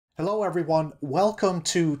Hello everyone, welcome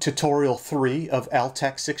to tutorial 3 of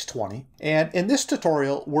LTEC 620. And in this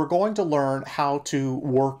tutorial, we're going to learn how to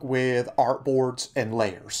work with artboards and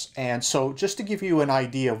layers. And so just to give you an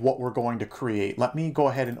idea of what we're going to create, let me go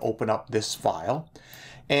ahead and open up this file.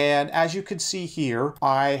 And as you can see here,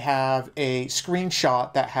 I have a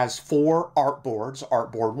screenshot that has 4 artboards,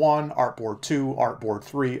 Artboard 1, Artboard 2, Artboard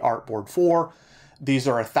 3, Artboard 4. These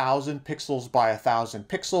are 1,000 pixels by 1,000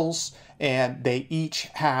 pixels, and they each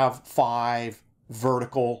have 5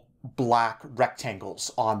 vertical black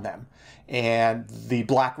rectangles on them. And the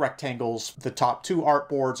black rectangles, the top 2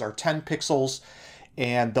 artboards are 10 pixels,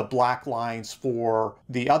 and the black lines for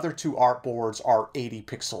the other 2 artboards are 80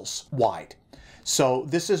 pixels wide. So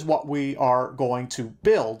this is what we are going to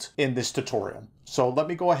build in this tutorial. So let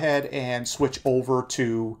me go ahead and switch over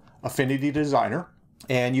to Affinity Designer.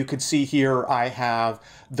 And you can see here I have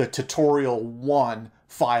the tutorial 1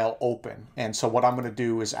 file open. And so what I'm going to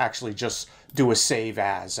do is actually just do a save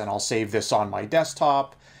as, and I'll save this on my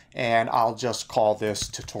desktop, and I'll just call this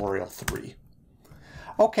tutorial 3.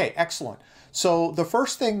 Okay, excellent. So the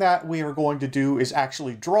first thing that we are going to do is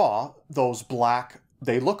actually draw those black,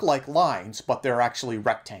 they look like lines, but they're actually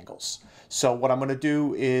rectangles. So what I'm going to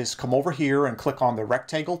do is come over here and click on the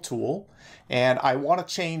rectangle tool, and I want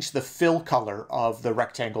to change the fill color of the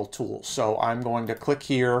rectangle tool. So I'm going to click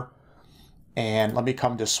here, and let me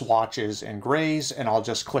come to swatches and grays, and I'll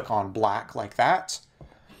just click on black like that.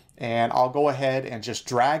 And I'll go ahead and just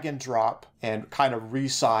drag and drop and kind of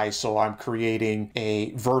resize so I'm creating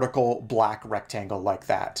a vertical black rectangle like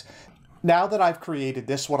that. Now that I've created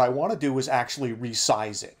this, what I want to do is actually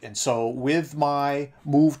resize it. And so with my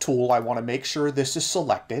move tool, I want to make sure this is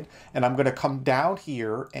selected. And I'm going to come down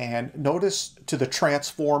here and notice to the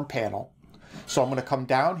transform panel. So I'm going to come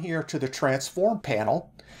down here to the transform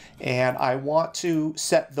panel, and I want to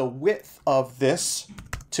set the width of this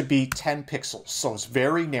to be 10 pixels. So it's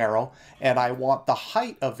very narrow, and I want the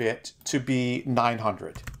height of it to be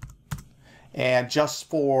 900. And just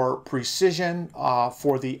for precision,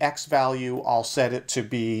 for the X value, I'll set it to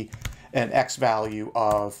be an X value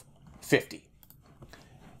of 50.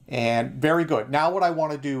 And very good. Now what I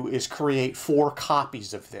want to do is create 4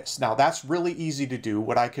 copies of this. Now that's really easy to do.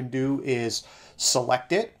 What I can do is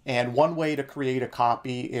select it. And one way to create a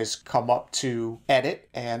copy is come up to Edit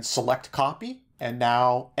and select Copy. And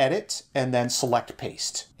now Edit and then select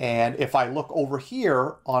Paste. And if I look over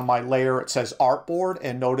here on my layer, it says Artboard,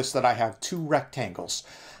 and notice that I have 2 rectangles.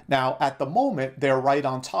 Now at the moment, they're right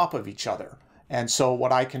on top of each other. And so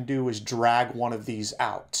what I can do is drag one of these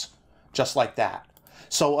out, just like that.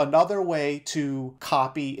 So another way to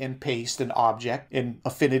copy and paste an object in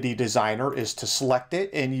Affinity Designer is to select it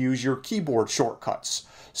and use your keyboard shortcuts.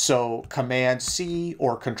 So Command C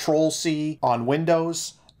or Control C on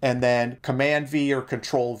Windows, and then Command V or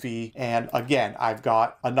Control V, and again, I've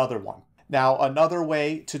got another one. Now, another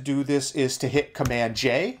way to do this is to hit Command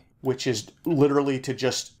J, which is literally to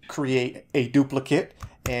just create a duplicate,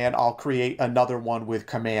 and I'll create another one with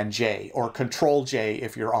Command J, or Control J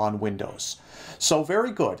if you're on Windows. So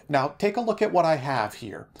very good. Now, take a look at what I have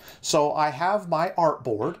here. So I have my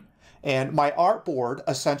artboard, and my artboard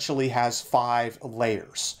essentially has 5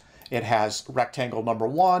 layers. It has rectangle number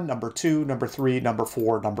 1, number 2, number 3, number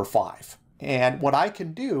 4, number 5. And what I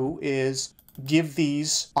can do is give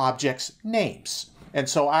these objects names. And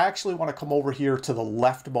so I actually want to come over here to the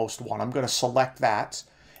leftmost one. I'm going to select that,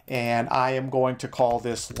 and I am going to call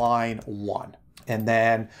this line 1. And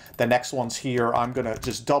then the next one's here. I'm going to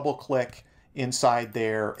just double click inside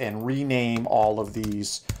there and rename all of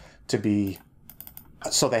these to be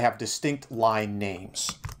so they have distinct line names.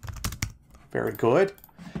 Very good.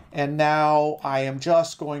 And now I am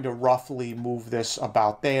just going to roughly move this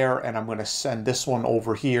about there, and I'm going to send this one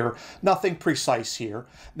over here. Nothing precise here.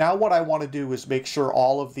 Now what I want to do is make sure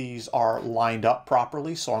all of these are lined up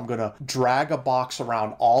properly. So I'm going to drag a box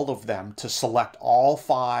around all of them to select all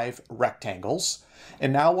 5 rectangles.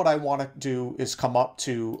 And now what I want to do is come up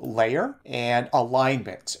to Layer and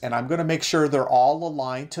Alignment. And I'm going to make sure they're all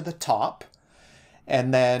aligned to the top.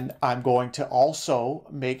 And then I'm going to also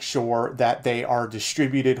make sure that they are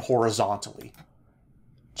distributed horizontally,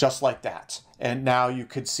 just like that. And now you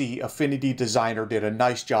could see Affinity Designer did a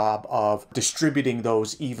nice job of distributing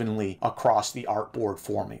those evenly across the artboard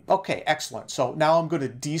for me. Okay, excellent. So now I'm going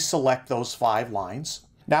to deselect those 5 lines.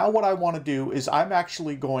 Now what I want to do is I'm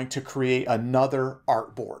actually going to create another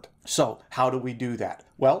artboard. So how do we do that?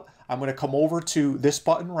 Well, I'm going to come over to this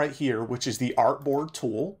button right here, which is the Artboard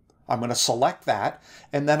tool. I'm going to select that,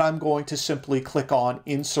 and then I'm going to simply click on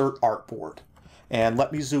Insert Artboard. And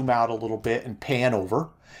let me zoom out a little bit and pan over.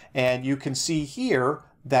 And you can see here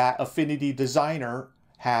that Affinity Designer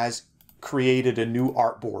has created a new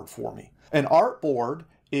artboard for me. An artboard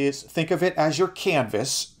is, think of it as your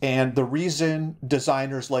canvas, and the reason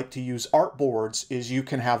designers like to use artboards is you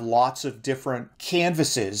can have lots of different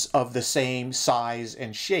canvases of the same size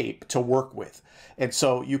and shape to work with. And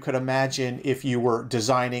so you could imagine if you were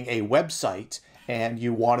designing a website and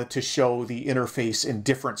you wanted to show the interface in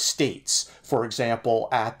different states. For example,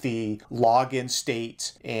 at the login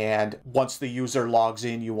state, and once the user logs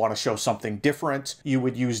in, you want to show something different, you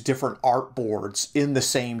would use different artboards in the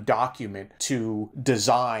same document to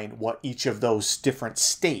design what each of those different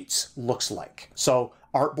states looks like. So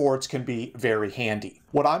artboards can be very handy.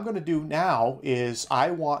 What I'm going to do now is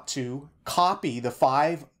I want to copy the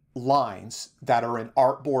 5 lines that are in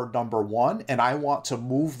artboard number 1, and I want to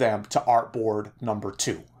move them to artboard number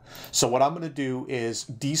 2. So what I'm going to do is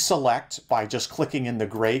deselect by just clicking in the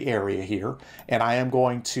gray area here, and I am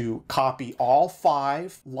going to copy all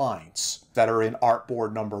 5 lines that are in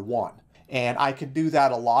artboard number 1. And I could do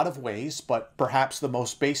that a lot of ways, but perhaps the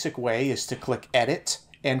most basic way is to click Edit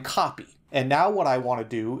and Copy. And now what I want to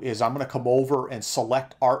do is I'm going to come over and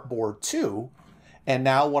select artboard 2. And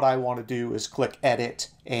now what I want to do is click Edit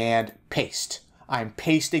and Paste. I'm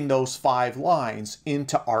pasting those 5 lines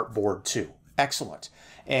into artboard 2. Excellent.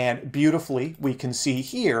 And beautifully, we can see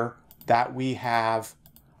here that we have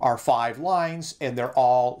our 5 lines, and they're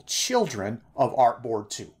all children of artboard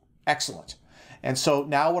 2. Excellent. And so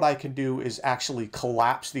now what I can do is actually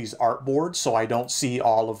collapse these artboards so I don't see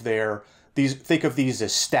all of think of these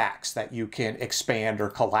as stacks that you can expand or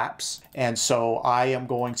collapse. And so I am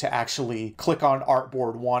going to actually click on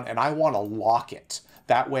artboard 1, and I want to lock it.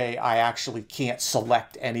 That way I actually can't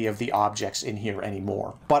select any of the objects in here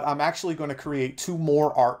anymore. But I'm actually going to create 2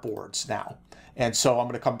 more artboards now. And so I'm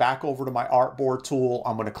going to come back over to my artboard tool.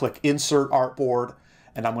 I'm going to click Insert Artboard,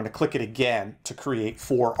 and I'm going to click it again to create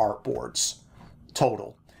 4 artboards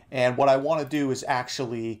total. And what I want to do is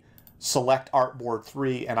actually select artboard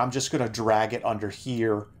 3, and I'm just going to drag it under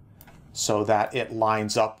here so that it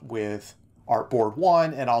lines up with artboard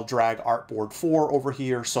 1, and I'll drag artboard 4 over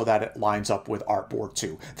here so that it lines up with artboard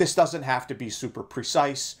 2. This doesn't have to be super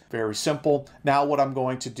precise, very simple. Now what I'm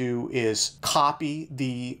going to do is copy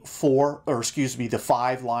the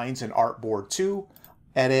 5 lines in artboard 2,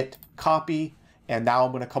 edit, copy, and now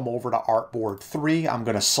I'm going to come over to artboard 3. I'm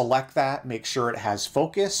going to select that, make sure it has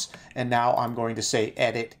focus, and now I'm going to say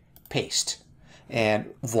edit, paste, and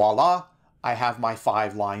voila, I have my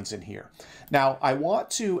 5 lines in here. Now I want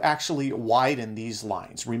to actually widen these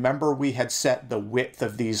lines. Remember, we had set the width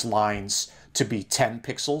of these lines to be 10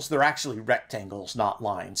 pixels. They're actually rectangles, not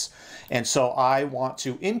lines. And so I want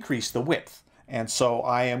to increase the width. And so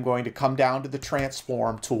I am going to come down to the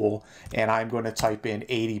transform tool, and I'm going to type in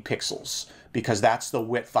 80 pixels because that's the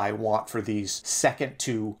width I want for these second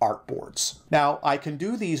 2 artboards. Now I can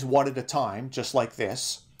do these one at a time, just like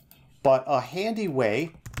this. But a handy way,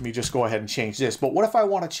 let me just go ahead and change this, but what if I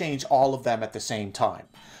want to change all of them at the same time?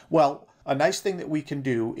 Well, a nice thing that we can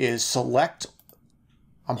do is select,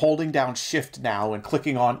 I'm holding down Shift now and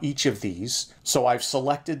clicking on each of these. So I've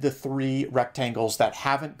selected the 3 rectangles that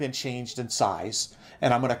haven't been changed in size,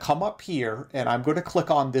 and I'm going to come up here and I'm going to click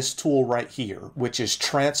on this tool right here, which is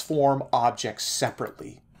Transform Objects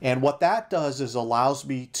Separately. And what that does is allows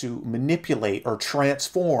me to manipulate or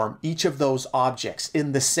transform each of those objects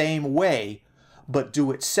in the same way, but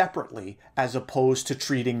do it separately as opposed to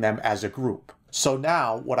treating them as a group. So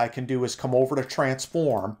now what I can do is come over to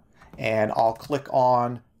Transform, and I'll click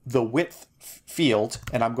on the width field,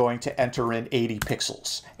 and I'm going to enter in 80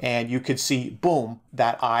 pixels. And you can see, boom,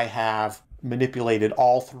 that I have manipulated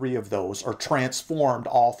all 3 of those, or transformed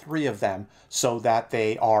all 3 of them so that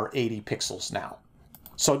they are 80 pixels now.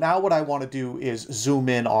 So now what I want to do is zoom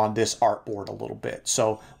in on this artboard a little bit.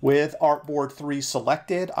 So with artboard 3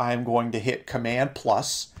 selected, I'm going to hit Command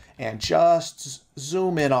plus and just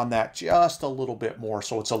zoom in on that just a little bit more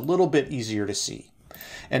so it's a little bit easier to see.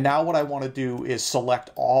 And now what I want to do is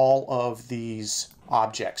select all of these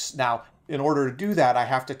objects. Now, in order to do that, I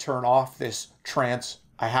have to turn off this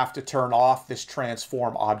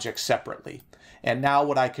transform object separately. And now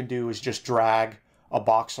what I can do is just drag a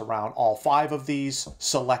box around all 5 of these,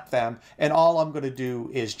 select them, and all I'm going to do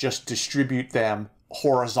is just distribute them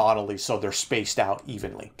horizontally so they're spaced out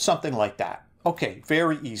evenly. Something like that. Okay,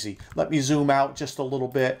 very easy. Let me zoom out just a little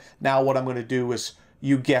bit. Now what I'm going to do is,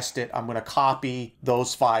 you guessed it, I'm going to copy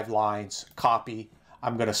those 5 lines, copy.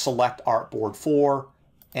 I'm going to select artboard 4,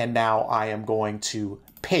 and now I am going to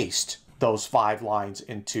paste those 5 lines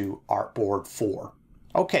into artboard 4.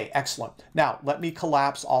 Okay, excellent. Now let me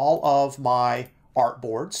collapse all of my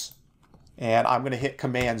artboards, And I'm going to hit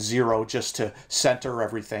Command 0 just to center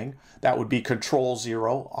everything. That would be Control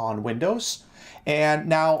 0 on Windows. And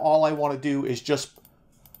now all I want to do is just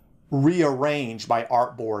rearrange my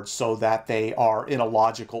artboards so that they are in a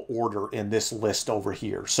logical order in this list over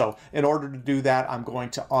here. So in order to do that, I'm going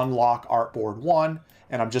to unlock Artboard 1,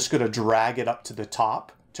 and I'm just going to drag it up to the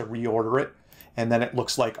top to reorder it. And then it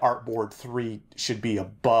looks like Artboard 3 should be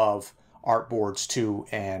above Artboards 2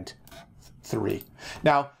 and 3.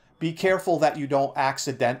 Now, be careful that you don't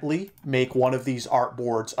accidentally make one of these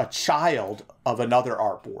artboards a child of another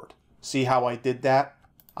artboard. See how I did that?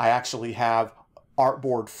 I actually have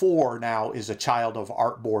Artboard 4 now is a child of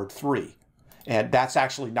Artboard 3. And that's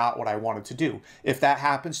actually not what I wanted to do. If that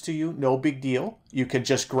happens to you, no big deal. You can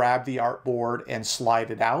just grab the artboard and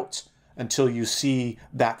slide it out until you see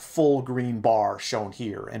that full green bar shown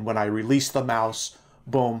here. And when I release the mouse,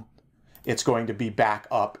 boom, it's going to be back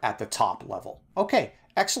up at the top level. Okay,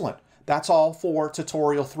 excellent. That's all for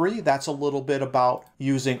tutorial 3. That's a little bit about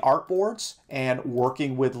using artboards and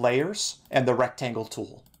working with layers and the rectangle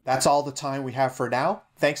tool. That's all the time we have for now.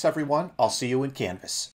 Thanks everyone. I'll see you in Canvas.